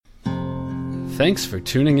Thanks for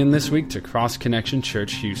tuning in this week to Cross Connection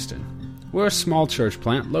Church Houston. We're a small church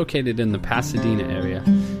plant located in the Pasadena area.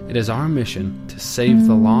 It is our mission to save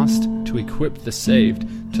the lost, to equip the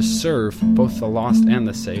saved, to serve both the lost and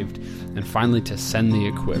the saved, and finally to send the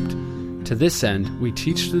equipped. To this end, we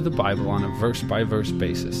teach through the Bible on a verse-by-verse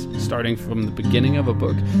basis, starting from the beginning of a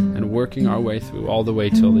book and working our way through all the way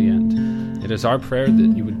till the end. It is our prayer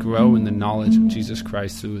that you would grow in the knowledge of Jesus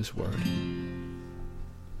Christ through His Word.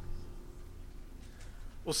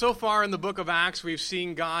 Well, so far in the book of Acts, we've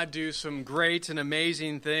seen God do some great and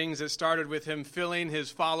amazing things. It started with Him filling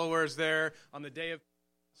His followers there on the day of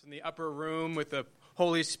in the upper room with the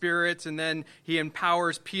Holy Spirit, and then He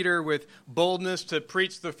empowers Peter with boldness to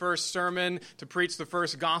preach the first sermon, to preach the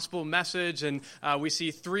first gospel message, and we see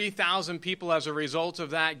 3,000 people as a result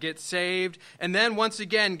of that get saved. And then once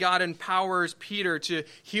again, God empowers Peter to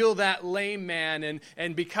heal that lame man,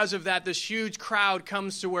 and because of that, this huge crowd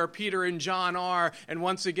comes to where Peter and John are, and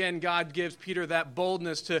once again, God gives Peter that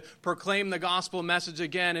boldness to proclaim the gospel message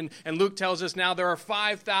again, and Luke tells us now there are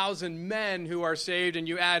 5,000 men who are saved, and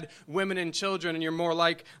you add women and children, and you're more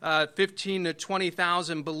like 15 to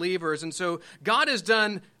 20,000 believers. And so God has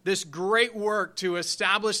done this great work to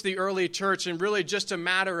establish the early church in really just a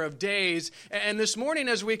matter of days. And this morning,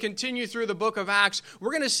 as we continue through the book of Acts, we're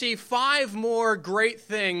going to see 5 more great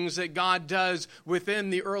things that God does within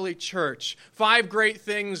the early church. 5 great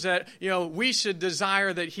things that, we should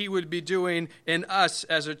desire that He would be doing in us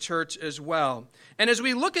as a church as well. And as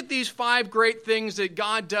we look at these 5 great things that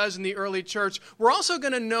God does in the early church, we're also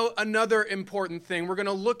going to know another important thing. We're going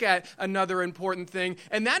to look at another important thing,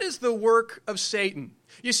 and that is the work of Satan.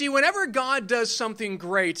 You see, whenever God does something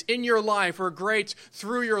great in your life, or great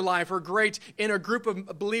through your life, or great in a group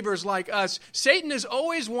of believers like us, Satan is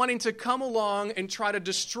always wanting to come along and try to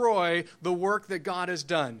destroy the work that God has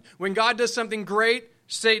done. When God does something great,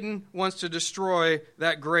 Satan wants to destroy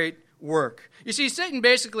that great work. You see, Satan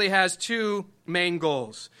basically has 2 main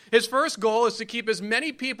goals. His first goal is to keep as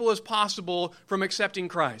many people as possible from accepting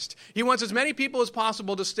Christ. He wants as many people as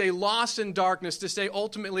possible to stay lost in darkness, to stay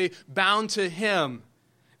ultimately bound to him.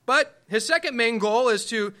 But his second main goal is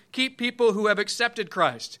to keep people who have accepted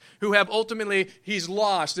Christ, who have ultimately, he's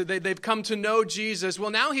lost, they've come to know Jesus. Well,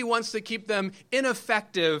 now he wants to keep them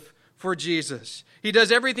ineffective for Jesus. He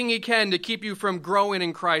does everything he can to keep you from growing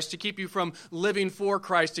in Christ, to keep you from living for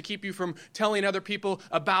Christ, to keep you from telling other people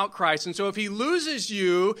about Christ. And so if he loses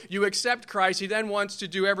you, you accept Christ, he then wants to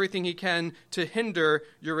do everything he can to hinder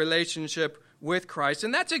your relationship with Christ.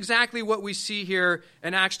 And that's exactly what we see here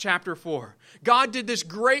in Acts chapter 4. God did this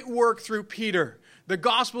great work through Peter. The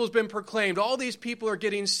gospel has been proclaimed. All these people are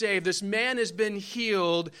getting saved. This man has been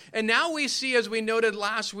healed. And now we see, as we noted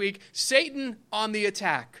last week, Satan on the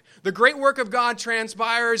attack. The great work of God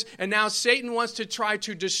transpires, and now Satan wants to try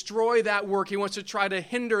to destroy that work. He wants to try to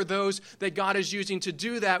hinder those that God is using to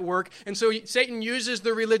do that work. And so Satan uses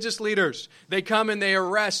the religious leaders. They come and they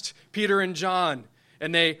arrest Peter and John,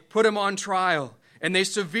 and they put them on trial. And they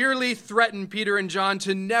severely threaten Peter and John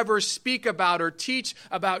to never speak about or teach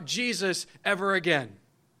about Jesus ever again.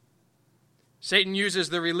 Satan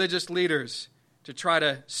uses the religious leaders to try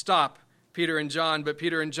to stop Peter and John, but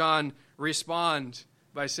Peter and John respond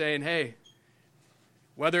by saying, hey,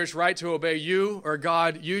 whether it's right to obey you or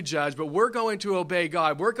God, you judge, but we're going to obey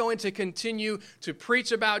God. We're going to continue to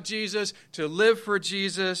preach about Jesus, to live for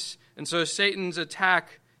Jesus. And so Satan's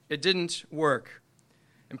attack, it didn't work.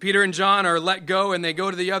 And Peter and John are let go, and they go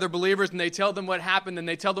to the other believers, and they tell them what happened, and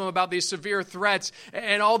they tell them about these severe threats.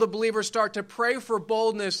 And all the believers start to pray for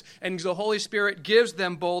boldness, and the Holy Spirit gives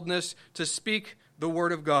them boldness to speak the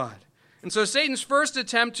word of God. And so Satan's first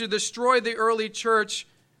attempt to destroy the early church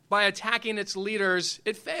by attacking its leaders,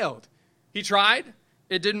 it failed. He tried,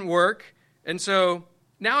 it didn't work. And so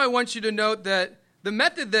now I want you to note that the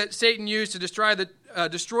method that Satan used to destroy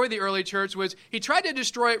the early church was he tried to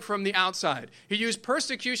destroy it from the outside. He used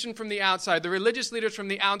persecution from the outside, the religious leaders from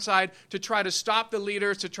the outside, to try to stop the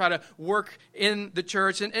leaders, to try to work in the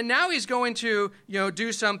church. And now he's going to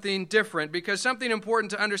do something different, because something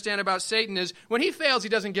important to understand about Satan is when he fails, he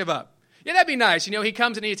doesn't give up. Yeah, that'd be nice. He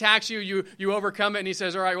comes and he attacks you, you overcome it, and he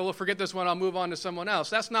says, all right, well, forget this one, I'll move on to someone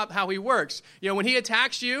else. That's not how he works. When he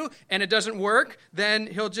attacks you and it doesn't work, then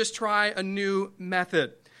he'll just try a new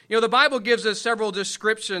method. The Bible gives us several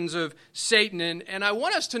descriptions of Satan, and I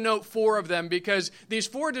want us to note 4 of them, because these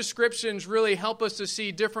 4 descriptions really help us to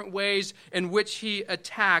see different ways in which he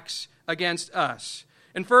attacks against us.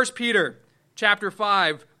 In 1 Peter chapter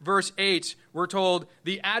 5, verse 8, we're told,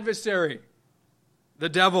 the adversary, the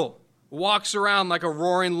devil, walks around like a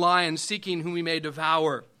roaring lion, seeking whom he may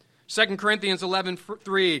devour. 2 Corinthians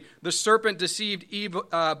 11:3, the serpent deceived Eve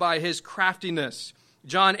by his craftiness.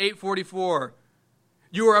 John 8:44,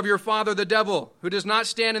 you are of your father the devil, who does not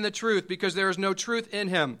stand in the truth, because there is no truth in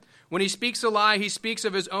him. When he speaks a lie, he speaks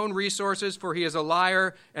of his own resources, for he is a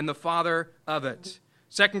liar and the father of it.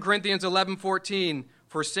 2 Corinthians 11:14,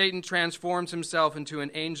 for Satan transforms himself into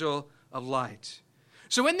an angel of light.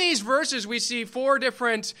 So in these verses, we see four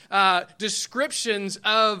different descriptions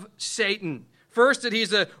of Satan. First, that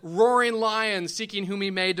he's a roaring lion seeking whom he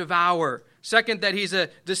may devour. Second, that he's a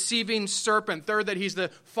deceiving serpent. Third, that he's the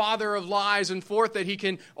father of lies. And fourth, that he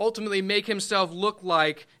can ultimately make himself look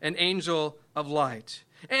like an angel of light.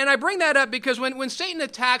 And I bring that up because when Satan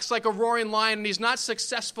attacks like a roaring lion and he's not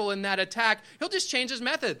successful in that attack, he'll just change his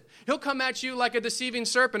method. He'll come at you like a deceiving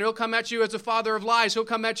serpent. He'll come at you as a father of lies. He'll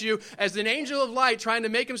come at you as an angel of light, trying to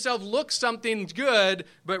make himself look something good,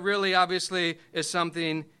 but really, obviously, is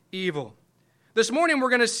something evil. This morning, we're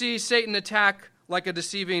going to see Satan attack like a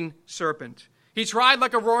deceiving serpent. He tried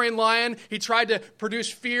like a roaring lion. He tried to produce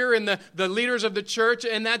fear in the leaders of the church,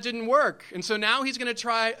 and that didn't work. And so now he's going to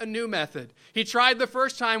try a new method. He tried the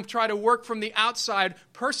first time, try to work from the outside,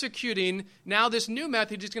 persecuting. Now this new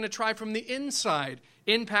method he's going to try from the inside,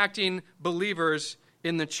 impacting believers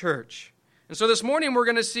in the church. And so this morning we're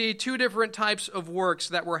going to see two different types of works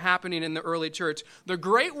that were happening in the early church. The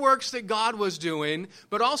great works that God was doing,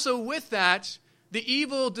 but also with that, the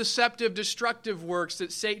evil, deceptive, destructive works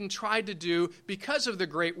that Satan tried to do because of the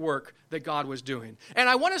great work that God was doing. And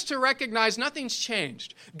I want us to recognize nothing's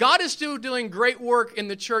changed. God is still doing great work in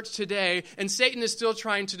the church today, and Satan is still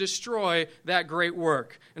trying to destroy that great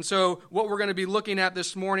work. And so what we're going to be looking at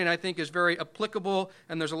this morning, I think, is very applicable,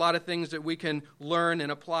 and there's a lot of things that we can learn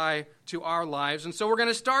and apply to our lives. And so we're going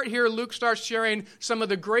to start here. Luke starts sharing some of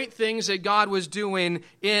the great things that God was doing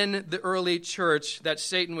in the early church that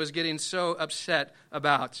Satan was getting so upset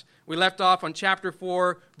about. We left off on chapter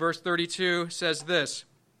 4, verse 32, says this.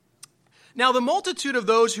 Now the multitude of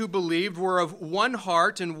those who believed were of one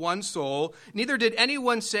heart and one soul. Neither did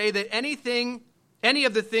anyone say that any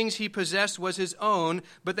of the things he possessed was his own,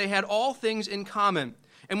 but they had all things in common.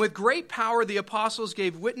 And with great power the apostles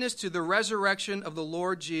gave witness to the resurrection of the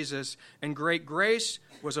Lord Jesus, and great grace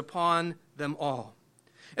was upon them all.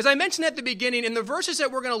 As I mentioned at the beginning, in the verses that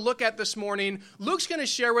we're going to look at this morning, Luke's going to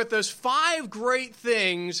share with us 5 great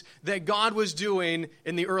things that God was doing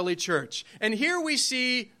in the early church. And here we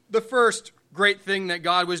see the first great thing that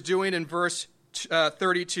God was doing in verse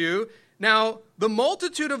 32. Now, the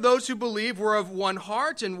multitude of those who believed were of one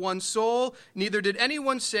heart and one soul. Neither did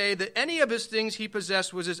anyone say that any of his things he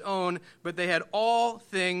possessed was his own, but they had all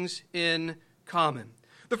things in common.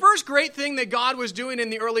 The first great thing that God was doing in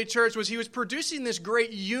the early church was he was producing this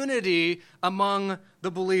great unity among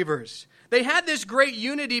the believers. They had this great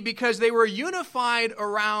unity because they were unified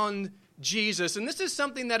around Jesus. And this is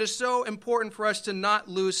something that is so important for us to not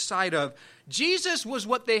lose sight of. Jesus was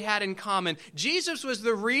what they had in common. Jesus was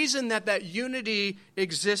the reason that that unity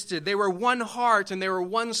existed. They were one heart and they were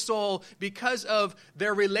one soul because of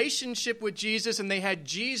their relationship with Jesus, and they had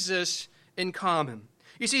Jesus in common.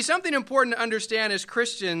 You see, something important to understand as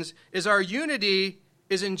Christians is our unity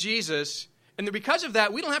is in Jesus. And because of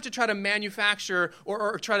that, we don't have to try to manufacture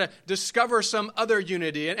or try to discover some other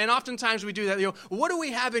unity. And oftentimes we do that. What do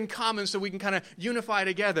we have in common so we can kind of unify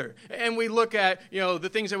together? And we look at, the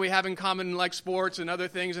things that we have in common, like sports and other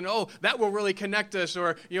things, and that will really connect us,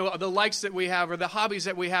 or the likes that we have, or the hobbies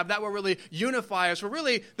that we have, that will really unify us. Well,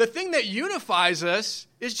 really, the thing that unifies us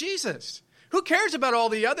is Jesus. Who cares about all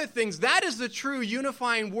the other things? That is the true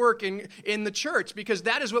unifying work in the church, because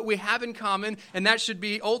that is what we have in common, and that should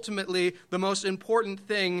be ultimately the most important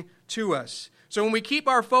thing to us. So when we keep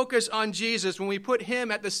our focus on Jesus, when we put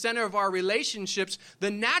him at the center of our relationships,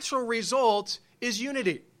 the natural result is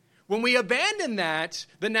unity. When we abandon that,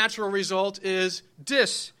 the natural result is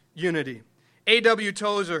disunity. A.W.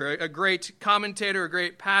 Tozer, a great commentator, a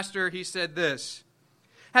great pastor, he said this.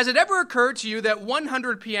 Has it ever occurred to you that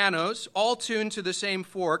 100 pianos, all tuned to the same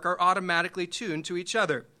fork, are automatically tuned to each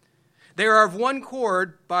other? They are of one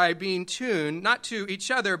chord by being tuned, not to each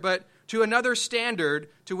other, but to another standard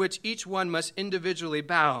to which each one must individually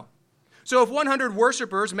bow. So if 100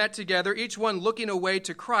 worshipers met together, each one looking away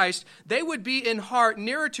to Christ, they would be in heart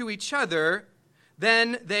nearer to each other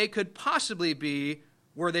than they could possibly be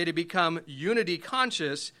were they to become unity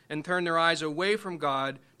conscious and turn their eyes away from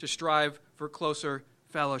God to strive for closer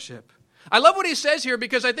fellowship. I love what he says here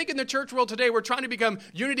because I think in the church world today, we're trying to become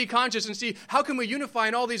unity conscious and see how can we unify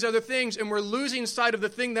in all these other things, and we're losing sight of the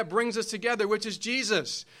thing that brings us together, which is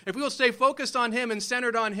Jesus. If we will stay focused on him and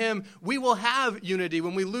centered on him, we will have unity.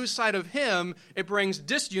 When we lose sight of him, it brings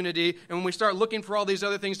disunity, and when we start looking for all these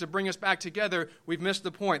other things to bring us back together, we've missed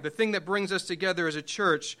the point. The thing that brings us together as a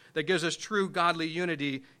church that gives us true godly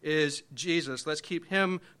unity is Jesus. Let's keep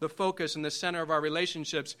him the focus and the center of our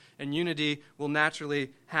relationships, and unity will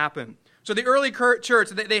naturally happen. So the early church,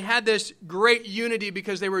 they had this great unity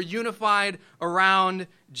because they were unified around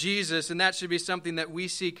Jesus, and that should be something that we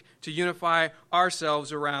seek to unify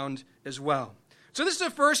ourselves around as well. So this is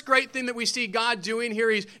the first great thing that we see God doing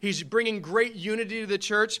here. He's bringing great unity to the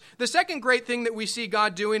church. The second great thing that we see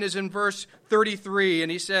God doing is in verse 33,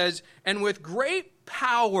 and he says, "And with great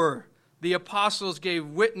power the apostles gave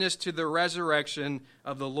witness to the resurrection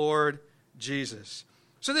of the Lord Jesus."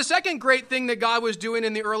 So the second great thing that God was doing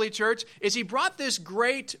in the early church is he brought this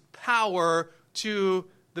great power to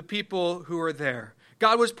the people who were there.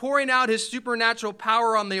 God was pouring out his supernatural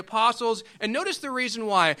power on the apostles, and notice the reason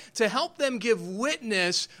why: to help them give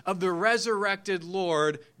witness of the resurrected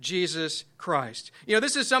Lord Jesus Christ. You know,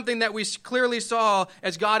 this is something that we clearly saw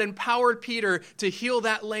as God empowered Peter to heal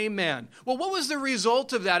that lame man. Well, what was the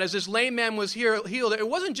result of that as this lame man was healed? It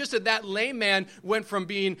wasn't just that lame man went from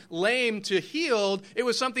being lame to healed. It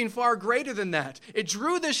was something far greater than that. It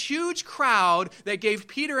drew this huge crowd that gave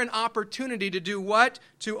Peter an opportunity to do what?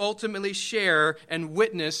 To ultimately share and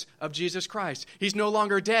witness of Jesus Christ. He's no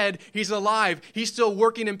longer dead. He's alive. He's still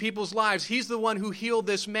working in people's lives. He's the one who healed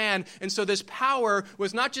this man. And so this power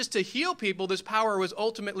was not just to heal people. This power was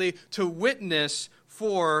ultimately to witness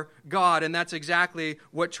for God. And that's exactly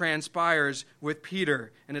what transpires with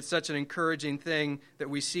Peter. And it's such an encouraging thing that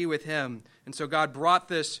we see with him. And so God brought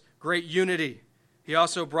this great unity. He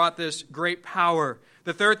also brought this great power.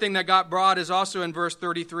 The third thing that God brought is also in verse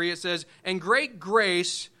 33. It says, "And great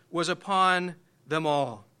grace was upon them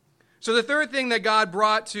all." So the third thing that God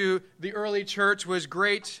brought to the early church was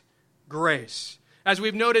great grace. As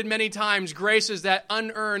we've noted many times, grace is that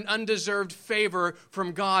unearned, undeserved favor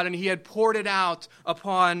from God, and he had poured it out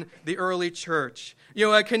upon the early church. You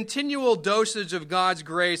know, a continual dosage of God's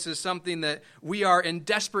grace is something that we are in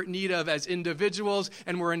desperate need of as individuals,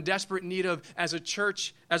 and we're in desperate need of as a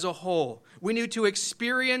church as a whole. We need to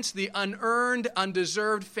experience the unearned,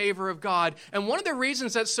 undeserved favor of God. And one of the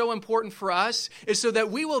reasons that's so important for us is so that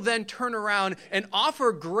we will then turn around and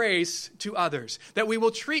offer grace to others, that we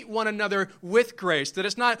will treat one another with grace, that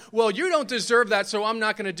it's not, well, you don't deserve that, so I'm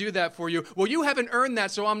not going to do that for you. Well, you haven't earned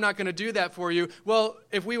that, so I'm not going to do that for you. Well,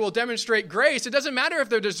 if we will demonstrate grace, it doesn't matter if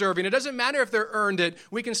they're deserving. It doesn't matter if they're earned it.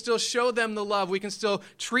 We can still show them the love. We can still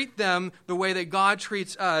treat them the way that God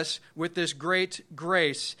treats us with this great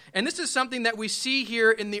grace. And this is something that we see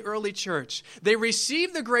here in the early church. They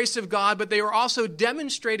received the grace of God, but they were also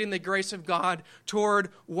demonstrating the grace of God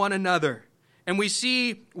toward one another. And we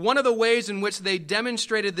see one of the ways in which they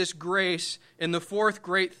demonstrated this grace in the fourth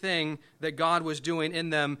great thing that God was doing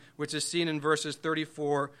in them, which is seen in verses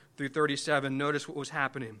 34 through 37. Notice what was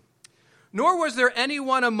happening. "Nor was there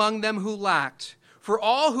anyone among them who lacked, for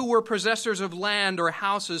all who were possessors of land or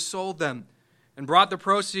houses sold them, and brought the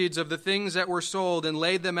proceeds of the things that were sold and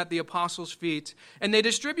laid them at the apostles' feet. And they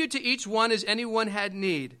distributed to each one as anyone had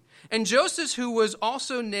need. And Joseph, who was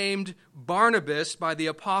also named Barnabas by the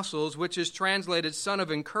apostles, which is translated son of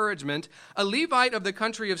encouragement, a Levite of the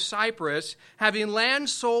country of Cyprus, having land,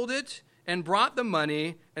 sold it, and brought the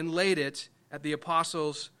money and laid it at the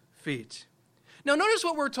apostles' feet." Now notice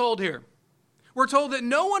what we're told here. We're told that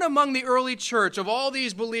no one among the early church, of all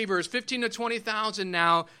these believers, 15 to 20,000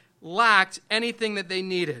 now, lacked anything that they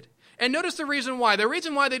needed. And notice the reason why. The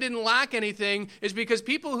reason why they didn't lack anything is because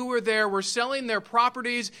people who were there were selling their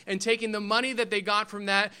properties and taking the money that they got from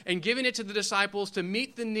that and giving it to the disciples to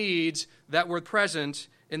meet the needs that were present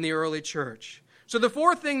in the early church. So the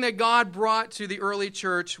fourth thing that God brought to the early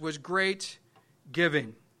church was great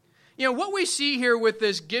giving. You know, what we see here with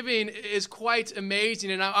this giving is quite amazing,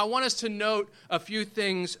 and I want us to note a few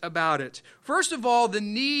things about it. First of all, the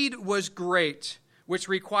need was great, which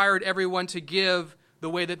required everyone to give the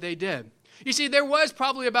way that they did. You see, there was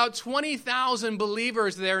probably about 20,000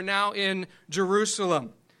 believers there now in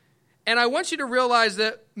Jerusalem. And I want you to realize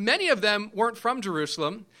that many of them weren't from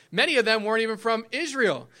Jerusalem. Many of them weren't even from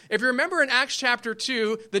Israel. If you remember in Acts chapter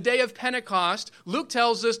 2, the day of Pentecost, Luke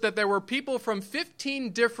tells us that there were people from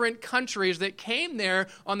 15 different countries that came there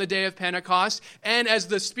on the day of Pentecost. And as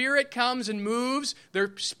the Spirit comes and moves,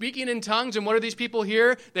 they're speaking in tongues. And what do these people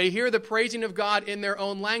hear? They hear the praising of God in their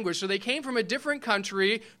own language. So they came from a different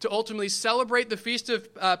country to ultimately celebrate the Feast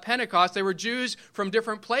of Pentecost. They were Jews from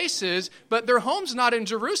different places, but their home's not in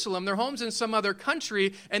Jerusalem. Their home's in some other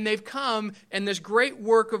country, and they've come, and this great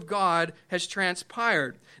work of God has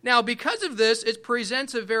transpired. Now, because of this, it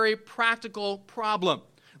presents a very practical problem.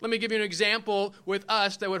 Let me give you an example with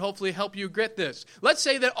us that would hopefully help you get this. Let's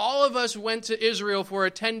say that all of us went to Israel for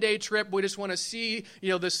a 10-day trip. We just want to see,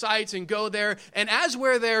 the sights and go there. And as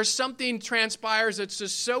we're there, something transpires that's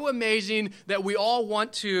just so amazing that we all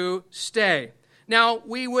want to stay. Now,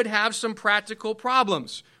 we would have some practical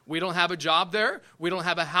problems. We don't have a job there. We don't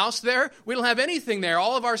have a house there. We don't have anything there.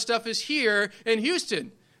 All of our stuff is here in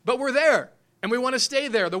Houston. But we're there. And we want to stay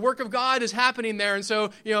there. The work of God is happening there. And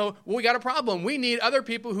so, we got a problem. We need other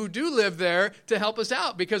people who do live there to help us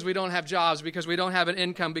out because we don't have jobs, because we don't have an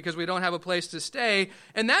income, because we don't have a place to stay.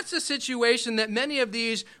 And that's the situation that many of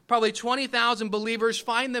these probably 20,000 believers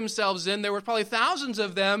find themselves in. There were probably thousands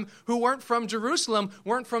of them who weren't from Jerusalem,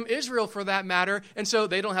 weren't from Israel for that matter. And so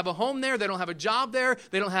they don't have a home there. They don't have a job there.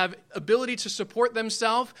 They don't have ability to support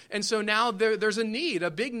themselves. And so now there's a need,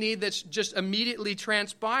 a big need that's just immediately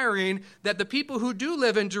transpiring that the people who do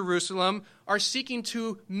live in Jerusalem are seeking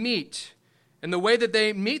to meet. And the way that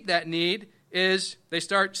they meet that need is they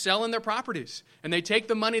start selling their properties. And they take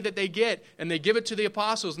the money that they get and they give it to the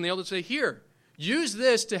apostles. And they'll just say, here, use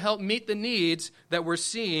this to help meet the needs that we're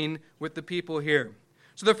seeing with the people here.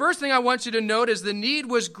 So the first thing I want you to note is the need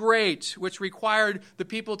was great, which required the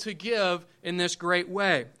people to give in this great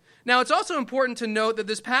way. Now, it's also important to note that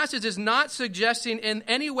this passage is not suggesting in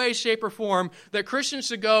any way, shape, or form that Christians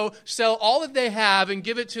should go sell all that they have and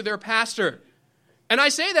give it to their pastor. And I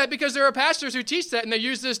say that because there are pastors who teach that and they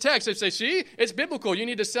use this text. They say, see, it's biblical. You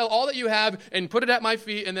need to sell all that you have and put it at my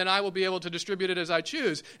feet, and then I will be able to distribute it as I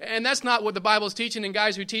choose. And that's not what the Bible's teaching, and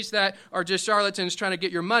guys who teach that are just charlatans trying to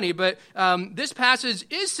get your money. But this passage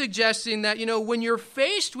is suggesting that, when you're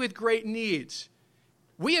faced with great needs,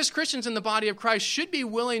 we as Christians in the body of Christ should be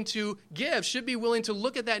willing to give, should be willing to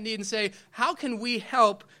look at that need and say, how can we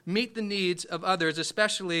help meet the needs of others,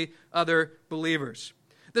 especially other believers?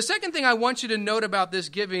 The second thing I want you to note about this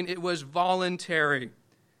giving, it was voluntary.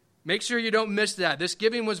 Make sure you don't miss that. This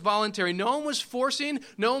giving was voluntary. No one was forcing.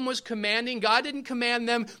 No one was commanding. God didn't command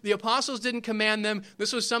them. The apostles didn't command them.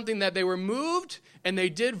 This was something that they were moved and they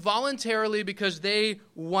did voluntarily because they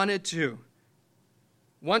wanted to.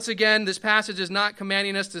 Once again, this passage is not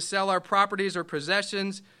commanding us to sell our properties or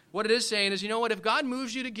possessions. What it is saying is, if God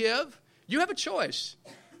moves you to give, you have a choice.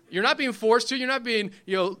 You're not being forced to. You're not being,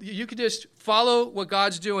 you could just follow what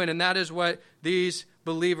God's doing, and that is what these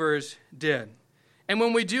believers did. And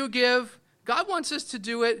when we do give, God wants us to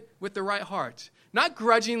do it with the right heart. Not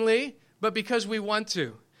grudgingly, but because we want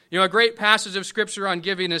to. A great passage of Scripture on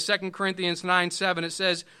giving is 2 Corinthians 9:7. It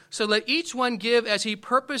says, so let each one give as he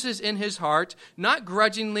purposes in his heart, not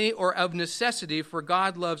grudgingly or of necessity, for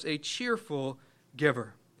God loves a cheerful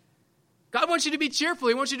giver. God wants you to be cheerful.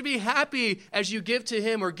 He wants you to be happy as you give to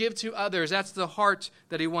him or give to others. That's the heart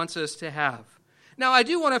that he wants us to have. Now, I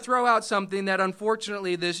do want to throw out something that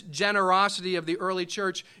unfortunately this generosity of the early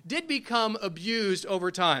church did become abused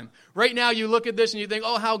over time. Right now, you look at this and you think,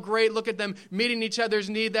 oh, how great. Look at them meeting each other's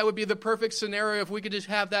need. That would be the perfect scenario if we could just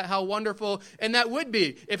have that. How wonderful. And that would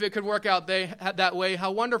be, if it could work out that way,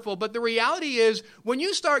 how wonderful. But the reality is, when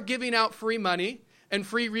you start giving out free money and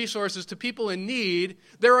free resources to people in need,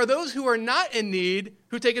 there are those who are not in need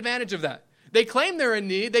who take advantage of that. They claim they're in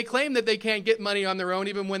need. They claim that they can't get money on their own,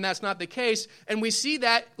 even when that's not the case. And we see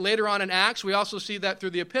that later on in Acts. We also see that through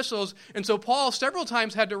the epistles. And so Paul several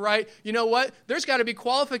times had to write, there's got to be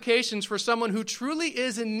qualifications for someone who truly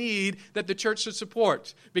is in need that the church should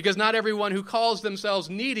support. Because not everyone who calls themselves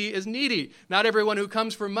needy is needy. Not everyone who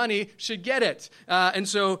comes for money should get it. And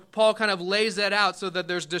so Paul kind of lays that out so that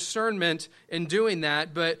there's discernment in doing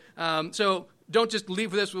that. But don't just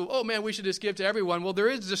leave this with, oh man, we should just give to everyone. Well, there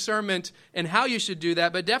is discernment in how you should do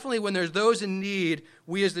that, but definitely when there's those in need,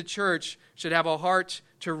 we as the church should have a heart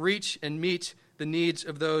to reach and meet the needs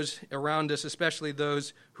of those around us, especially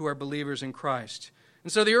those who are believers in Christ.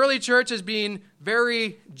 And so the early church is being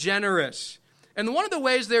very generous. And one of the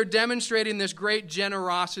ways they're demonstrating this great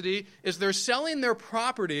generosity is they're selling their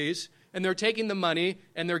properties and they're taking the money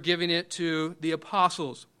and they're giving it to the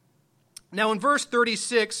apostles. Now in verse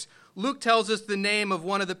 36, Luke tells us the name of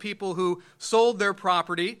one of the people who sold their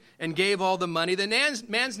property and gave all the money. The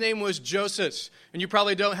man's name was Joseph, and you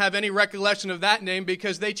probably don't have any recollection of that name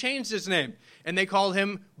because they changed his name, and they called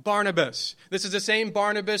him Barnabas. This is the same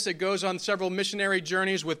Barnabas that goes on several missionary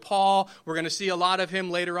journeys with Paul. We're going to see a lot of him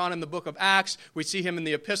later on in the book of Acts. We see him in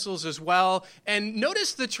the epistles as well. And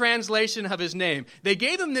notice the translation of his name. They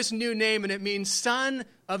gave him this new name, and it means son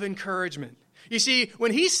of encouragement. You see,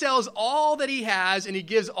 when he sells all that he has and he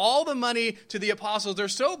gives all the money to the apostles, they're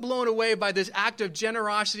so blown away by this act of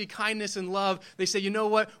generosity, kindness, and love. They say, you know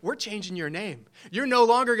what? We're changing your name. You're no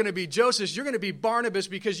longer going to be Joseph. You're going to be Barnabas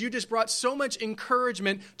because you just brought so much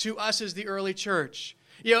encouragement to us as the early church.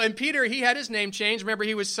 You know, and Peter, he had his name changed. Remember,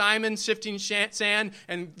 he was Simon sifting sand,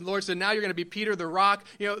 and the Lord said, now you're going to be Peter the Rock.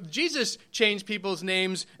 You know, Jesus changed people's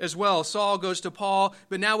names as well. Saul goes to Paul,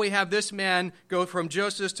 but now we have this man go from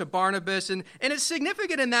Joseph to Barnabas, and it's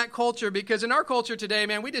significant in that culture because in our culture today,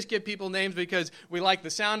 man, we just give people names because we like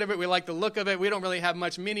the sound of it, we like the look of it, we don't really have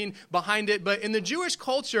much meaning behind it, but in the Jewish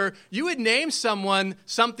culture, you would name someone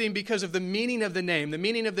something because of the meaning of the name. The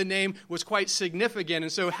meaning of the name was quite significant,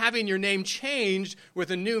 and so having your name changed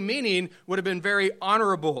with a new meaning would have been very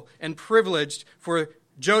honorable and privileged for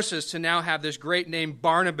Joseph to now have this great name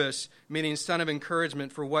Barnabas, meaning son of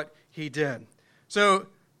encouragement for what he did. So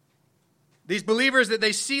these believers, that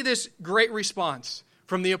they see this great response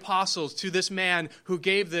from the apostles to this man who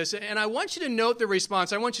gave this. And I want you to note the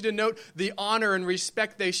response. I want you to note the honor and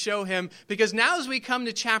respect they show him, because now as we come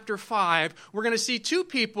to chapter 5, we're going to see two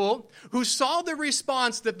people who saw the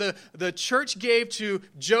response that the church gave to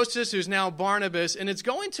Joseph, who's now Barnabas, and it's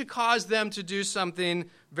going to cause them to do something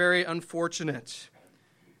very unfortunate.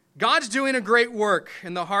 God's doing a great work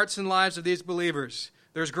in the hearts and lives of these believers.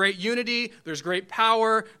 There's great unity, there's great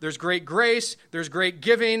power, there's great grace, there's great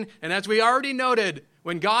giving, and as we already noted,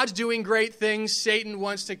 when God's doing great things, Satan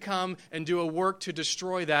wants to come and do a work to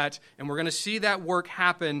destroy that. And we're going to see that work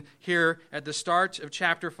happen here at the start of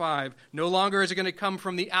chapter 5. No longer is it going to come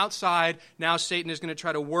from the outside. Now Satan is going to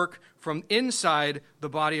try to work from inside the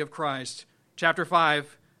body of Christ. Chapter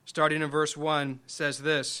 5, starting in verse 1, says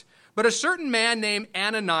this. But a certain man named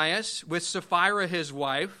Ananias, with Sapphira his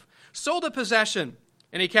wife, sold a possession,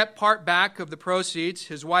 and he kept part back of the proceeds,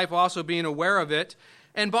 his wife also being aware of it,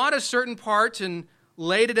 and bought a certain part and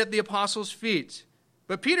laid it at the apostles' feet.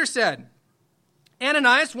 But Peter said,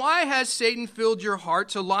 Ananias, why has Satan filled your heart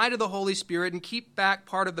to lie to the Holy Spirit and keep back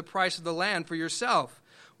part of the price of the land for yourself?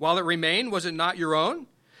 While it remained, was it not your own?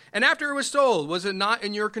 And after it was sold, was it not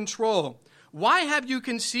in your control? Why have you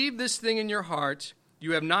conceived this thing in your heart?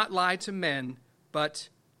 You have not lied to men, but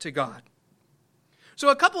to God. So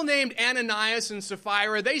a couple named Ananias and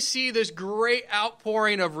Sapphira, they see this great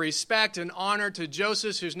outpouring of respect and honor to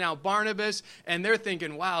Joseph, who's now Barnabas, and they're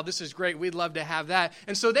thinking, wow, this is great. We'd love to have that.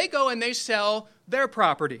 And so they go and they sell their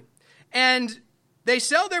property. And they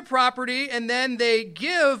sell their property, and then they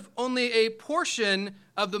give only a portion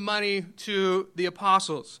of the money to the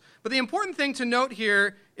apostles. But the important thing to note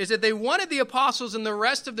here is that they wanted the apostles and the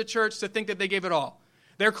rest of the church to think that they gave it all.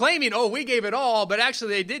 They're claiming, oh, we gave it all, but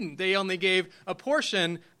actually they didn't. They only gave a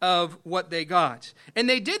portion of what they got. And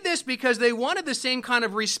they did this because they wanted the same kind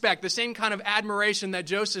of respect, the same kind of admiration that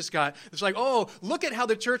Joseph got. It's like, oh, look at how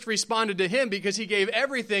the church responded to him because he gave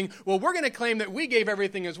everything. Well, we're going to claim that we gave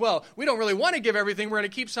everything as well. We don't really want to give everything. We're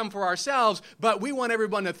going to keep some for ourselves, but we want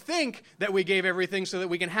everyone to think that we gave everything so that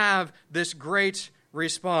we can have this great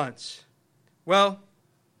response. Well,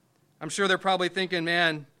 I'm sure they're probably thinking,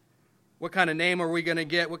 man, what kind of name are we going to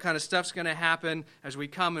get? What kind of stuff's going to happen as we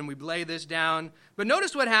come and we lay this down? But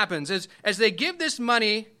notice what happens. As they give this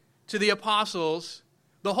money to the apostles,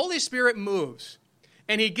 the Holy Spirit moves.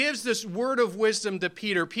 And he gives this word of wisdom to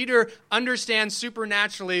Peter. Peter understands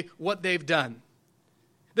supernaturally what they've done.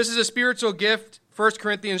 This is a spiritual gift. 1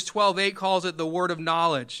 Corinthians 12:8 calls it the word of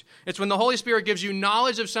knowledge. It's when the Holy Spirit gives you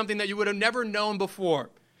knowledge of something that you would have never known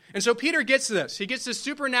before. And so Peter gets this. He gets this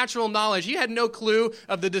supernatural knowledge. He had no clue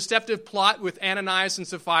of the deceptive plot with Ananias and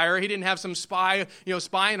Sapphira. He didn't have some spy,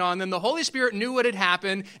 spying on them. The Holy Spirit knew what had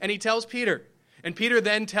happened, and he tells Peter. And Peter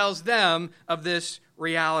then tells them of this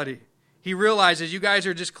reality. He realizes you guys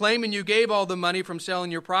are just claiming you gave all the money from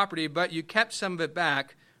selling your property, but you kept some of it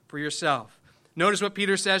back for yourself. Notice what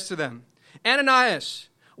Peter says to them. Ananias,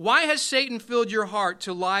 why has Satan filled your heart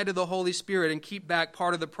to lie to the Holy Spirit and keep back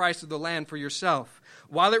part of the price of the land for yourself?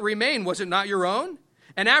 While it remained, was it not your own?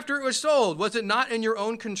 And after it was sold, was it not in your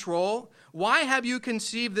own control? Why have you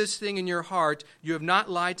conceived this thing in your heart? You have not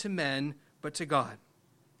lied to men, but to God.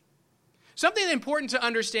 Something important to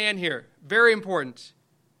understand here, very important,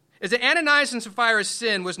 is that Ananias and Sapphira's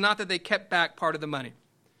sin was not that they kept back part of the money.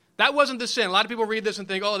 That wasn't the sin. A lot of people read this and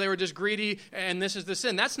think, oh, they were just greedy and this is the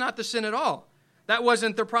sin. That's not the sin at all. That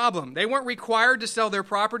wasn't the problem. They weren't required to sell their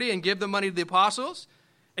property and give the money to the apostles.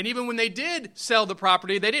 And even when they did sell the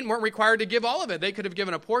property, they weren't required to give all of it. They could have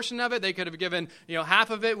given a portion of it. They could have given, half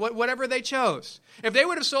of it, whatever they chose. If they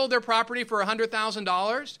would have sold their property for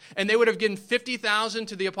 $100,000 and they would have given $50,000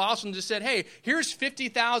 to the apostles and just said, hey, here's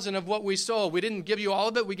 $50,000 of what we sold. We didn't give you all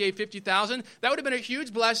of it. We gave $50,000. That would have been a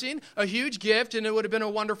huge blessing, a huge gift, and it would have been a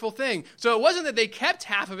wonderful thing. So it wasn't that they kept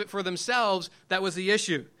half of it for themselves. That was the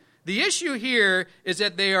issue. The issue here is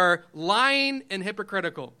that they are lying and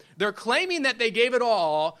hypocritical. They're claiming that they gave it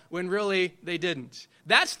all when really they didn't.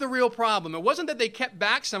 That's the real problem. It wasn't that they kept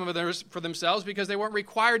back some of theirs for themselves because they weren't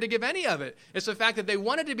required to give any of it. It's the fact that they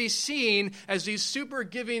wanted to be seen as these super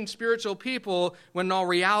giving spiritual people when in all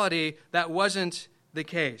reality that wasn't the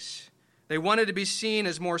case. They wanted to be seen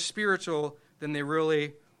as more spiritual than they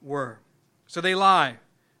really were. So they lie.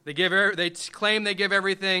 They claim they give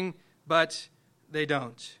everything, but they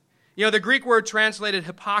don't. The Greek word translated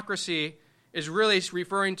hypocrisy is really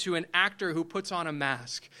referring to an actor who puts on a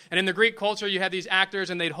mask. And in the Greek culture, you had these actors,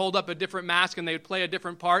 and they'd hold up a different mask, and they'd play a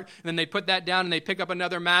different part, and then they'd put that down, and they'd pick up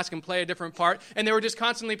another mask and play a different part. And they were just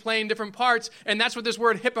constantly playing different parts, and that's what this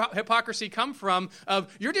word hypocrisy come from,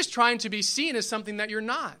 of you're just trying to be seen as something that you're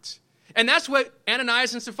not. And that's what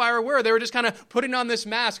Ananias and Sapphira were. They were just kind of putting on this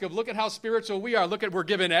mask of, look at how spiritual we are. Look at, we're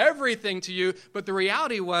giving everything to you. But the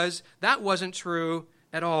reality was, that wasn't true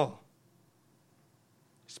at all.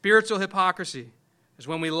 Spiritual hypocrisy is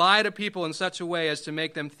when we lie to people in such a way as to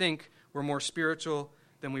make them think we're more spiritual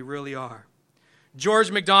than we really are.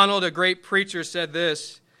 George MacDonald, a great preacher, said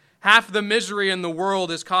this: half the misery in the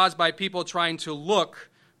world is caused by people trying to look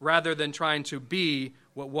rather than trying to be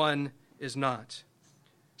what one is not.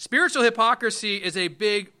 Spiritual hypocrisy is a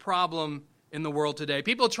big problem in the world today.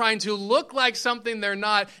 People trying to look like something they're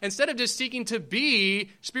not instead of just seeking to be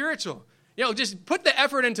spiritual. Just put the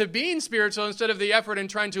effort into being spiritual instead of the effort in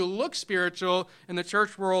trying to look spiritual, and the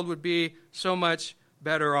church world would be so much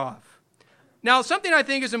better off. Now, something I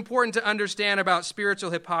think is important to understand about spiritual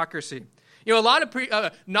hypocrisy. A lot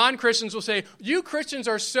of non-Christians will say, you Christians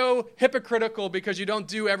are so hypocritical because you don't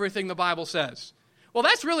do everything the Bible says. Well,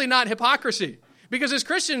 that's really not hypocrisy. Because as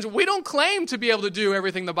Christians, we don't claim to be able to do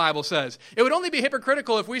everything the Bible says. It would only be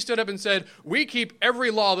hypocritical if we stood up and said, we keep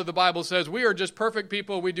every law that the Bible says. We are just perfect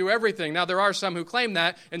people. We do everything. Now, there are some who claim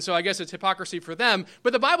that, and so I guess it's hypocrisy for them.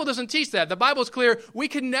 But the Bible doesn't teach that. The Bible is clear. We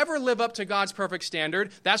can never live up to God's perfect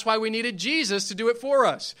standard. That's why we needed Jesus to do it for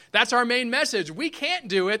us. That's our main message. We can't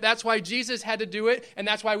do it. That's why Jesus had to do it, and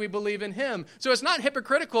that's why we believe in him. So it's not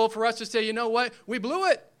hypocritical for us to say, you know what? We blew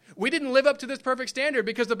it. We didn't live up to this perfect standard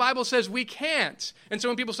because the Bible says we can't. And so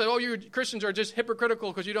when people say, oh, you Christians are just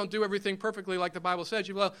hypocritical because you don't do everything perfectly like the Bible says,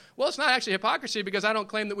 you go, well, it's not actually hypocrisy because I don't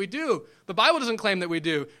claim that we do. The Bible doesn't claim that we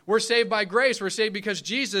do. We're saved by grace. We're saved because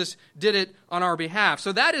Jesus did it on our behalf.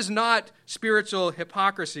 So that is not spiritual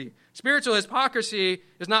hypocrisy. Spiritual hypocrisy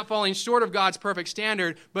is not falling short of God's perfect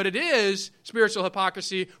standard, but it is spiritual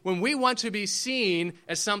hypocrisy when we want to be seen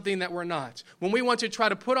as something that we're not. When we want to try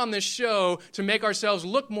to put on this show to make ourselves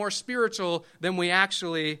look more spiritual than we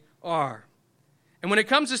actually are. And when it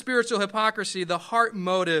comes to spiritual hypocrisy, the heart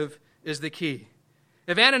motive is the key.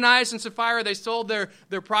 If Ananias and Sapphira, they sold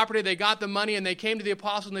their property, they got the money, and they came to the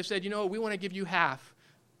apostles and they said, we want to give you half.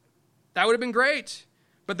 That would have been great.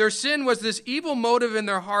 But their sin was this evil motive in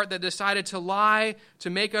their heart that decided to lie, to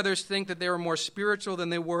make others think that they were more spiritual than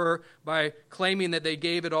they were by claiming that they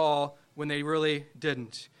gave it all when they really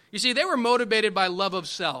didn't. You see, they were motivated by love of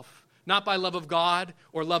self, not by love of God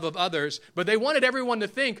or love of others, but they wanted everyone to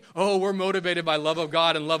think, oh, we're motivated by love of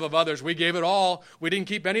God and love of others. We gave it all. We didn't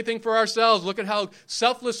keep anything for ourselves. Look at how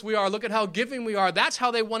selfless we are. Look at how giving we are. That's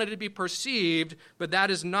how they wanted to be perceived, but that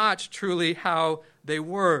is not truly how they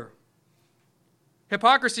were.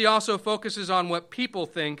 Hypocrisy also focuses on what people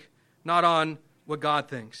think, not on what God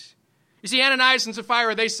thinks. You see, Ananias and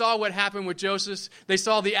Sapphira, they saw what happened with Joseph. They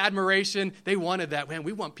saw the admiration. They wanted that. Man,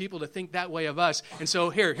 we want people to think that way of us. And so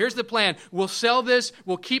here's the plan. We'll sell this.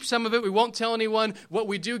 We'll keep some of it. We won't tell anyone. What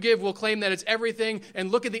we do give, we'll claim that it's everything.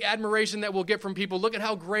 And look at the admiration that we'll get from people. Look at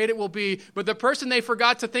how great it will be. But the person they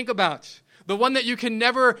forgot to think about, the one that you can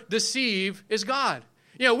never deceive, is God.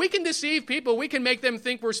 We can deceive people. We can make them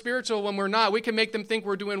think we're spiritual when we're not. We can make them think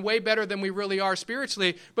we're doing way better than we really are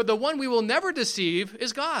spiritually. But the one we will never deceive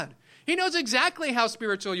is God. He knows exactly how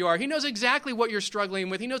spiritual you are. He knows exactly what you're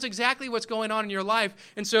struggling with. He knows exactly what's going on in your life.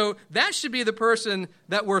 And so that should be the person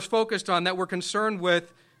that we're focused on, that we're concerned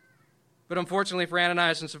with. But unfortunately for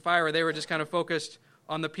Ananias and Sapphira, they were just kind of focused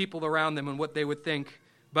on the people around them and what they would think.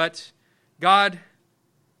 But God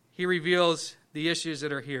he reveals the issues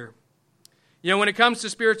that are here. When it comes to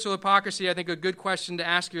spiritual hypocrisy, I think a good question to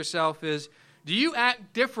ask yourself is, do you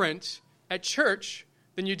act different at church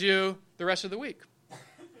than you do the rest of the week?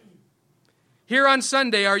 Here on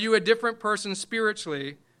Sunday, are you a different person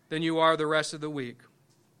spiritually than you are the rest of the week?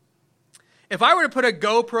 If I were to put a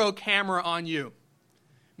GoPro camera on you,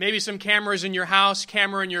 maybe some cameras in your house,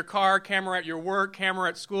 camera in your car, camera at your work, camera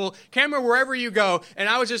at school, camera wherever you go, and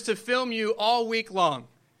I was just to film you all week long.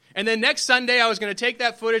 And then next Sunday, I was going to take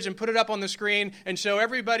that footage and put it up on the screen and show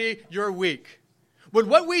everybody your week. Would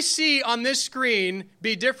what we see on this screen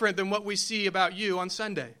be different than what we see about you on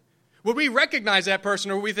Sunday? Would we recognize that person,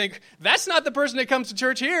 or would we think, that's not the person that comes to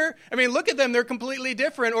church here? I mean, look at them, they're completely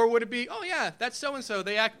different. Or would it be, oh yeah, that's so-and-so.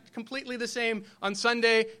 They act completely the same on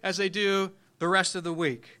Sunday as they do the rest of the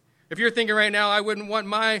week. If you're thinking right now, I wouldn't want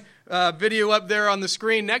my video up there on the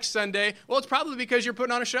screen next Sunday, well, it's probably because you're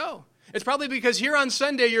putting on a show. It's probably because here on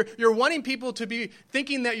Sunday, you're wanting people to be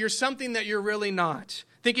thinking that you're something that you're really not,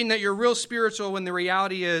 thinking that you're real spiritual when the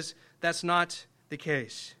reality is that's not the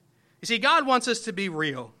case. You see, God wants us to be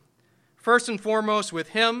real. First and foremost with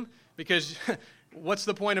Him, because what's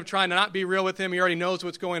the point of trying to not be real with Him? He already knows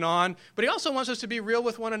what's going on. But He also wants us to be real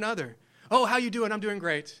with one another. Oh, how you doing? I'm doing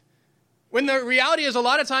great. When the reality is a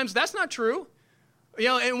lot of times that's not true.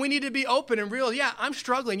 And we need to be open and real. Yeah, I'm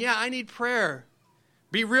struggling. Yeah, I need prayer.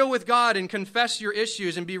 Be real with God and confess your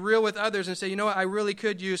issues, and be real with others and say, you know what, I really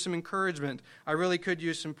could use some encouragement. I really could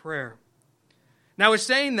use some prayer. Now, with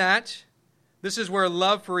saying that, this is where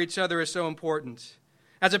love for each other is so important.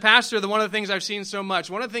 As a pastor, one of the things I've seen so much,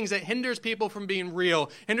 one of the things that hinders people from being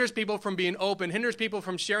real, hinders people from being open, hinders people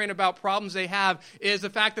from sharing about problems they have, is the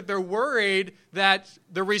fact that they're worried that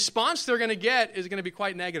the response they're going to get is going to be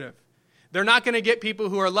quite negative. They're not going to get people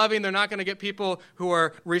who are loving. They're not going to get people who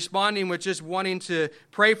are responding with just wanting to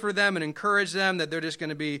pray for them and encourage them, that they're just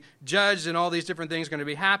going to be judged and all these different things are going to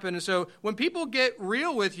be happen. And so when people get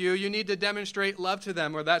real with you, you need to demonstrate love to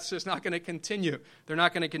them, or that's just not going to continue. They're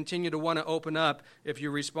not going to continue to want to open up if you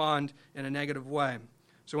respond in a negative way.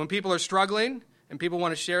 So when people are struggling and people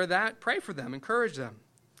want to share that, pray for them, encourage them.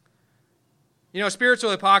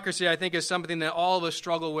 Spiritual hypocrisy, I think, is something that all of us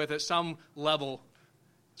struggle with at some level.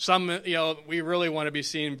 Some, we really want to be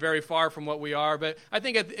seen very far from what we are. But I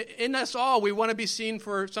think in us all, we want to be seen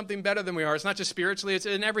for something better than we are. It's not just spiritually, it's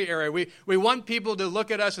in every area. We want people to look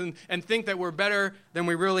at us and think that we're better than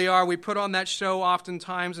we really are. We put on that show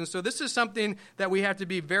oftentimes. And so this is something that we have to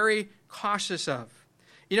be very cautious of.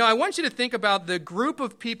 I want you to think about the group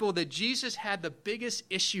of people that Jesus had the biggest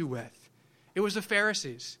issue with. It was the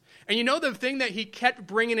Pharisees. And the thing that he kept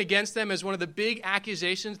bringing against them as one of the big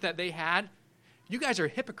accusations that they had? You guys are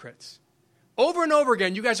hypocrites. Over and over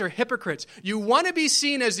again, you guys are hypocrites. You want to be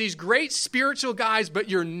seen as these great spiritual guys, but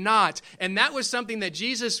you're not. And that was something that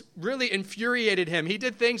Jesus really infuriated him. He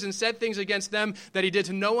did things and said things against them that he did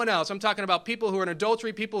to no one else. I'm talking about people who are in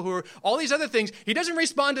adultery, people who are all these other things. He doesn't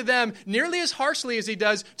respond to them nearly as harshly as he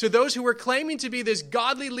does to those who were claiming to be these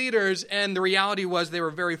godly leaders, and the reality was they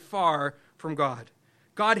were very far from God.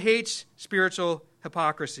 God hates spiritual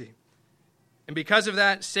hypocrisy. And because of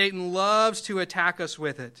that, Satan loves to attack us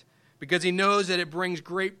with it, because he knows that it brings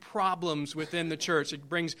great problems within the church. It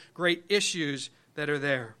brings great issues that are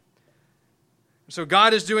there. So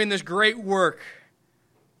God is doing this great work.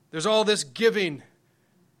 There's all this giving.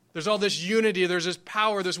 There's all this unity. There's this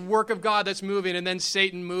power, this work of God that's moving. And then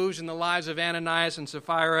Satan moves in the lives of Ananias and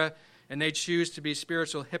Sapphira, and they choose to be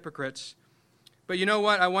spiritual hypocrites. But you know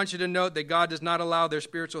what? I want you to note that God does not allow their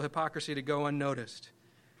spiritual hypocrisy to go unnoticed.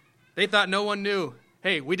 They thought no one knew.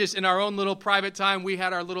 Hey, we just, in our own little private time, we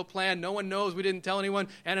had our little plan. No one knows. We didn't tell anyone.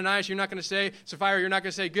 Ananias, you're not going to say. Sapphira, you're not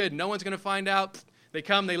going to say. Good. No one's going to find out. They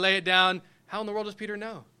come, they lay it down. How in the world does Peter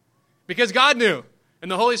know? Because God knew, and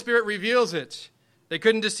the Holy Spirit reveals it. They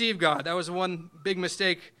couldn't deceive God. That was one big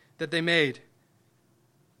mistake that they made.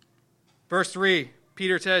 Verse 3,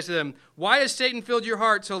 Peter says to them, why has Satan filled your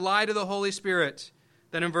heart to lie to the Holy Spirit?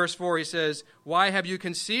 Then in verse 4 he says, why have you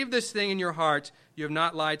conceived this thing in your heart? You have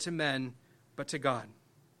not lied to men, but to God.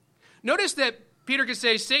 Notice that Peter could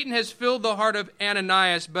say, Satan has filled the heart of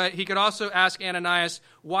Ananias, but he could also ask Ananias,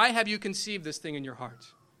 why have you conceived this thing in your heart?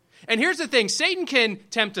 And here's the thing, Satan can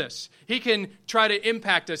tempt us. He can try to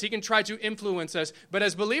impact us. He can try to influence us. But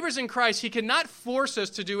as believers in Christ, he cannot force us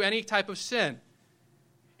to do any type of sin.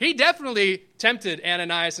 He definitely tempted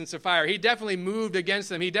Ananias and Sapphira. He definitely moved against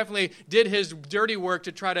them. He definitely did his dirty work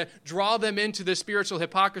to try to draw them into this spiritual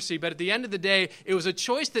hypocrisy. But at the end of the day, it was a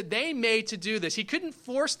choice that they made to do this. He couldn't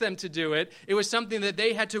force them to do it. It was something that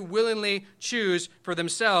they had to willingly choose for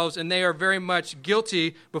themselves, and they are very much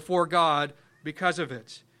guilty before God because of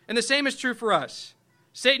it. And the same is true for us.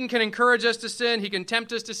 Satan can encourage us to sin. He can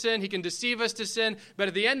tempt us to sin. He can deceive us to sin. But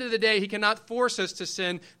at the end of the day, he cannot force us to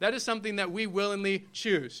sin. That is something that we willingly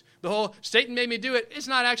choose. The whole Satan made me do it is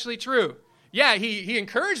not actually true. Yeah, he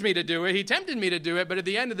encouraged me to do it. He tempted me to do it. But at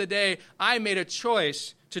the end of the day, I made a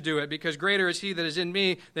choice to do it, because greater is he that is in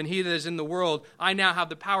me than he that is in the world. I now have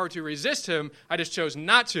the power to resist him. I just chose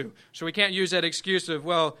not to. So we can't use that excuse of,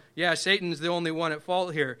 well, yeah, Satan's the only one at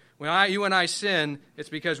fault here. When you and I sin, it's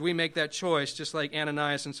because we make that choice, just like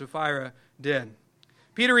Ananias and Sapphira did.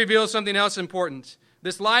 Peter reveals something else important.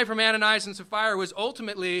 This lie from Ananias and Sapphira was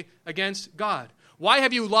ultimately against God. Why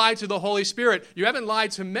have you lied to the Holy Spirit? You haven't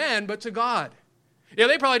lied to men, but to God. Yeah,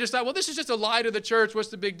 they probably just thought, well, this is just a lie to the church. What's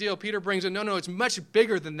the big deal? Peter brings it. No, it's much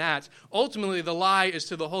bigger than that. Ultimately, the lie is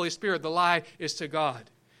to the Holy Spirit. The lie is to God.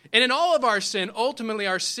 And in all of our sin, ultimately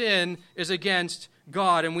our sin is against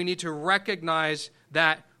God, and we need to recognize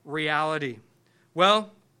that reality.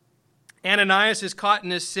 Well, Ananias is caught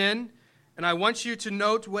in his sin, and I want you to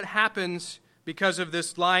note what happens because of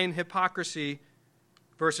this lying hypocrisy,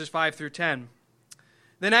 verses 5 through 10.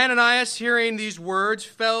 Then Ananias, hearing these words,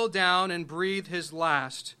 fell down and breathed his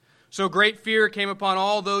last. So great fear came upon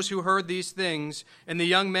all those who heard these things, and the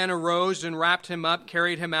young men arose and wrapped him up,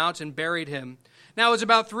 carried him out, and buried him. Now it was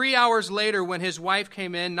about 3 hours later when his wife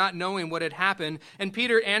came in, not knowing what had happened, and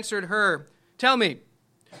Peter answered her, "Tell me,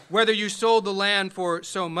 whether you sold the land for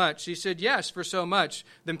so much?" She said, "Yes, for so much."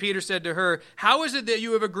 Then Peter said to her, "How is it that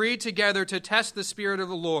you have agreed together to test the Spirit of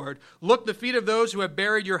the Lord? Look, the feet of those who have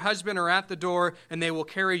buried your husband are at the door, and they will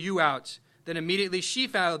carry you out." Then immediately she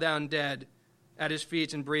fell down dead at his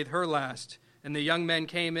feet and breathed her last. And the young men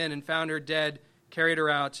came in and found her dead, carried her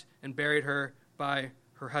out, and buried her by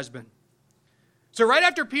her husband. So right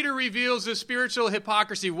after Peter reveals this spiritual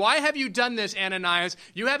hypocrisy, why have you done this, Ananias?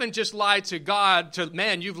 You haven't just lied to God, to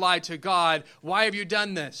men, you've lied to God. Why have you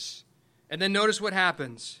done this? And then notice what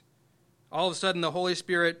happens. All of a sudden, the Holy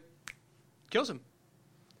Spirit kills him.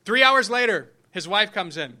 3 hours later, his wife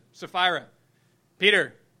comes in, Sapphira.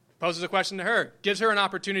 Peter poses a question to her, gives her an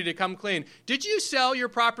opportunity to come clean. Did you sell your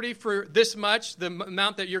property for this much, the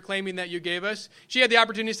amount that you're claiming that you gave us? She had the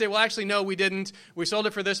opportunity to say, well, actually, no, we didn't. We sold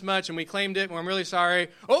it for this much, and we claimed it, and I'm really sorry.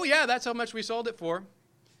 Oh, yeah, that's how much we sold it for.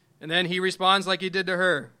 And then he responds like he did to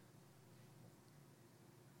her.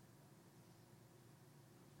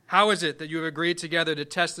 How is it that you have agreed together to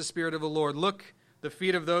test the Spirit of the Lord? Look, the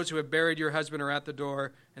feet of those who have buried your husband are at the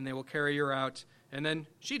door, and they will carry you out. And then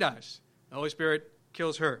she dies. The Holy Spirit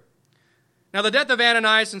kills her. Now, the death of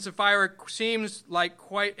Ananias and Sapphira seems like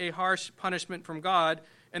quite a harsh punishment from God,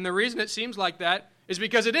 and the reason it seems like that is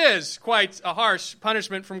because it is quite a harsh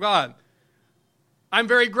punishment from God. I'm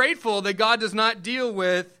very grateful that God does not deal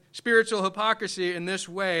with spiritual hypocrisy in this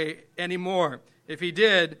way anymore. If he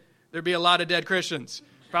did, there'd be a lot of dead Christians.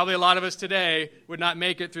 Probably a lot of us today would not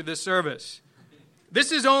make it through this service.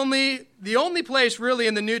 This is the only place really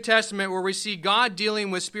in the New Testament where we see God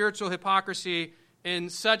dealing with spiritual hypocrisy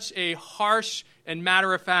in such a harsh and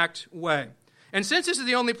matter-of-fact way. And since this is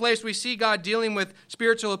the only place we see God dealing with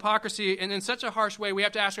spiritual hypocrisy and in such a harsh way, we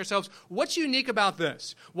have to ask ourselves, what's unique about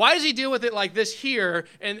this? Why does he deal with it like this here,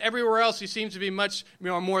 and everywhere else he seems to be much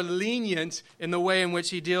more lenient in the way in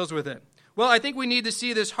which he deals with it? Well, I think we need to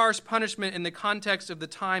see this harsh punishment in the context of the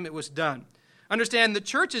time it was done. Understand, the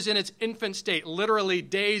church is in its infant state, literally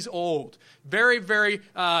days old, very, very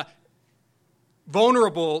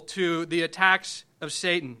vulnerable to the attacks of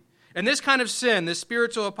Satan. And this kind of sin, this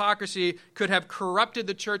spiritual hypocrisy, could have corrupted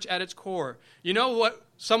the church at its core. You know what?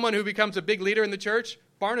 Someone who becomes a big leader in the church?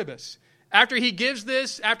 Barnabas. After he gives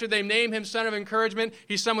this, after they name him son of encouragement,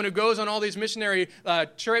 he's someone who goes on all these missionary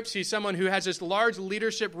trips. He's someone who has this large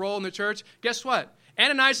leadership role in the church. Guess what?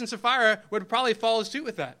 Ananias and Sapphira would probably follow suit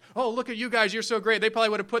with that. Oh, look at you guys, you're so great. They probably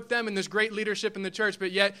would have put them in this great leadership in the church,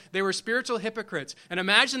 but yet they were spiritual hypocrites. And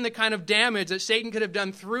imagine the kind of damage that Satan could have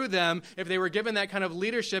done through them if they were given that kind of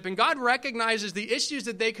leadership. And God recognizes the issues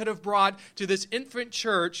that they could have brought to this infant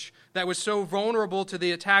church that was so vulnerable to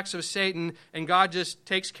the attacks of Satan, and God just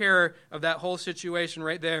takes care of that whole situation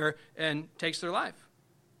right there and takes their life.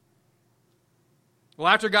 Well,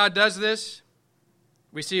 after God does this,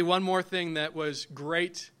 we see one more thing that was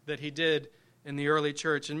great that he did in the early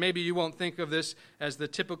church. And maybe you won't think of this as the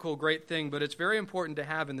typical great thing, but it's very important to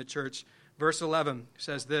have in the church. Verse 11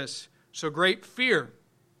 says this, "So great fear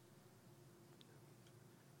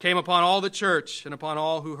came upon all the church and upon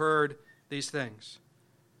all who heard these things."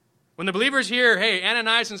 When the believers hear, hey,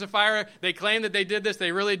 Ananias and Sapphira, they claim that they did this,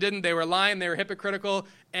 they really didn't, they were lying, they were hypocritical,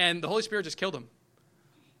 and the Holy Spirit just killed them.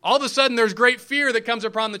 All of a sudden, there's great fear that comes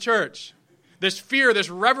upon the church. This fear, this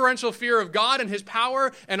reverential fear of God and his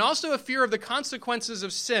power, and also a fear of the consequences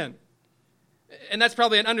of sin. And that's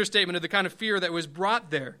probably an understatement of the kind of fear that was brought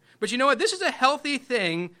there. But you know what? This is a healthy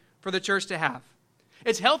thing for the church to have.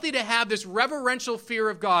 It's healthy to have this reverential fear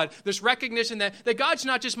of God, this recognition that God's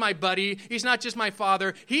not just my buddy, He's not just my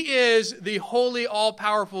father, He is the holy,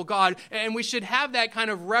 all-powerful God, and we should have that kind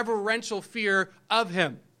of reverential fear of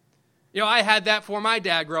Him. You know, I had that for my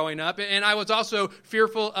dad growing up, and I was also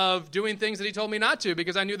fearful of doing things that he told me not to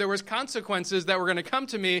because I knew there was consequences that were going to come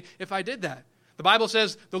to me if I did that. The Bible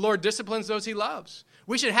says the Lord disciplines those He loves.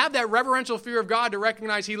 We should have that reverential fear of God to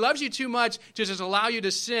recognize He loves you too much to just allow you to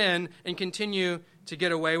sin and continue to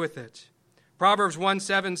get away with it. Proverbs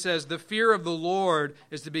 1:7 says, "The fear of the Lord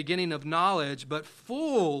is the beginning of knowledge, but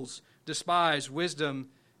fools despise wisdom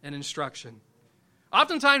and instruction."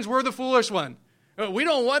 Oftentimes we're the foolish one. We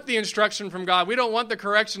don't want the instruction from God. We don't want the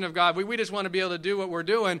correction of God. We just want to be able to do what we're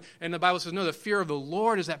doing. And the Bible says, no, the fear of the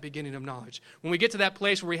Lord is that beginning of knowledge. When we get to that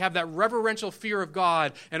place where we have that reverential fear of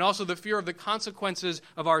God and also the fear of the consequences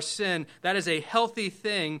of our sin, that is a healthy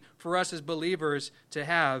thing for us as believers to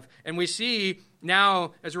have. And we see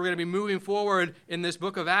now, as we're going to be moving forward in this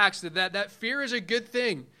book of Acts, that fear is a good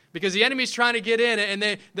thing. Because the enemy's trying to get in,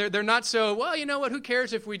 and they're not so, well, you know what, who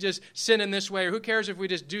cares if we just sin in this way, or who cares if we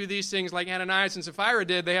just do these things like Ananias and Sapphira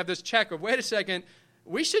did? They have this check of, wait a second,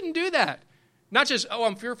 we shouldn't do that. Not just, oh,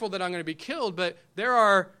 I'm fearful that I'm going to be killed, but there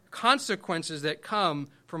are consequences that come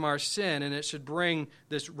from our sin, and it should bring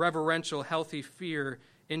this reverential, healthy fear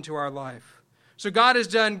into our life. So God has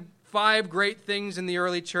done 5 great things in the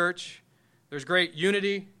early church. There's great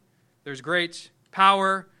unity, there's great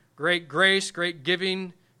power, great grace, great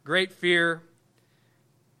giving, great fear.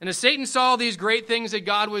 And as Satan saw these great things that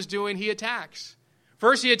God was doing, he attacks.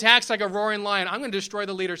 First, he attacks like a roaring lion. I'm going to destroy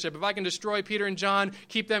the leadership. If I can destroy Peter and John,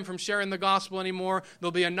 keep them from sharing the gospel anymore,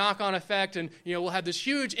 there'll be a knock-on effect, and we'll have this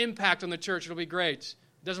huge impact on the church. It'll be great.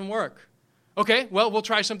 It doesn't work. Okay, well, we'll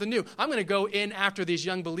try something new. I'm going to go in after these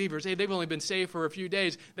young believers. Hey, they've only been saved for a few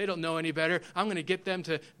days. They don't know any better. I'm going to get them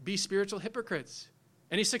to be spiritual hypocrites.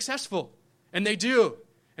 And he's successful. And they do.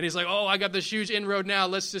 And he's like, oh, I got this huge inroad now.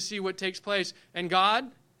 Let's just see what takes place. And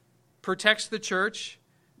God protects the church,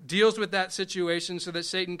 deals with that situation so that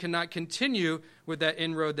Satan cannot continue with that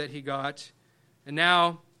inroad that he got. And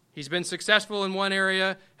now he's been successful in one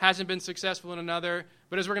area, hasn't been successful in another.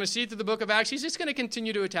 But as we're going to see through the book of Acts, he's just going to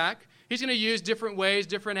continue to attack. He's going to use different ways,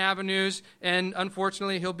 different avenues, and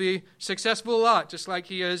unfortunately, he'll be successful a lot, just like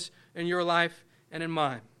he is in your life and in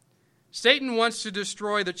mine. Satan wants to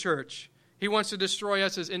destroy the church. He wants to destroy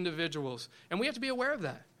us as individuals. And we have to be aware of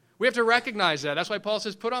that. We have to recognize that. That's why Paul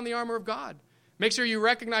says, put on the armor of God. Make sure you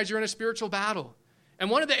recognize you're in a spiritual battle. And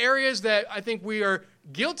one of the areas that I think we are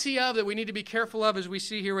guilty of, that we need to be careful of, as we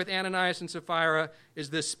see here with Ananias and Sapphira, is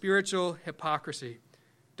this spiritual hypocrisy.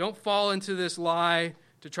 Don't fall into this lie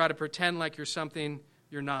to try to pretend like you're something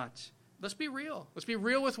you're not. Let's be real. Let's be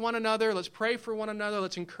real with one another. Let's pray for one another.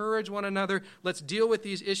 Let's encourage one another. Let's deal with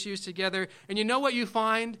these issues together. And you know what you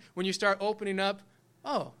find when you start opening up?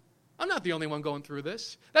 Oh, I'm not the only one going through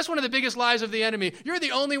this. That's one of the biggest lies of the enemy. You're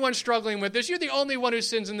the only one struggling with this. You're the only one who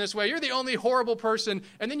sins in this way. You're the only horrible person.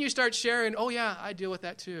 And then you start sharing, oh yeah, I deal with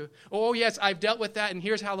that too. Oh yes, I've dealt with that, and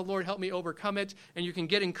here's how the Lord helped me overcome it. And you can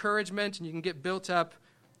get encouragement, and you can get built up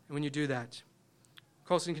when you do that.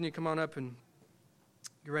 Colson, can you come on up and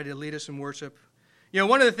get ready to lead us in worship?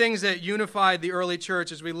 One of the things that unified the early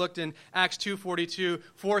church, as we looked in Acts 2:42,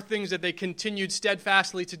 4 things that they continued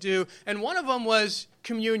steadfastly to do, and one of them was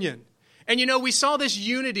communion. And we saw this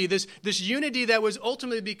unity, this unity that was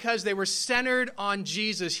ultimately because they were centered on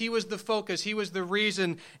Jesus. He was the focus. He was the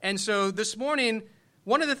reason. And so this morning,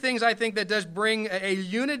 one of the things I think that does bring a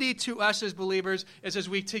unity to us as believers is as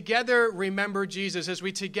we together remember Jesus, as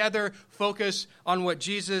we together focus on what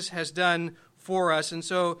Jesus has done for us. And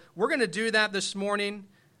so we're going to do that this morning.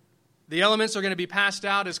 The elements are going to be passed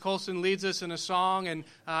out as Colson leads us in a song. And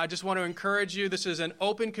I just want to encourage you, this is an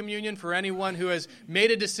open communion for anyone who has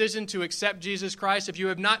made a decision to accept Jesus Christ. If you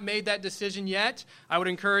have not made that decision yet, I would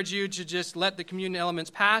encourage you to just let the communion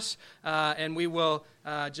elements pass, and we will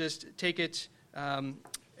just take it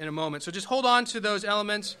in a moment. So just hold on to those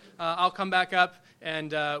elements. I'll come back up,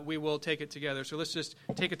 and we will take it together. So let's just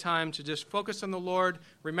take a time to just focus on the Lord,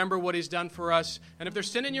 remember what He's done for us. And if there's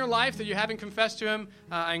sin in your life that you haven't confessed to Him,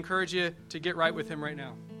 I encourage you to get right with Him right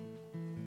now.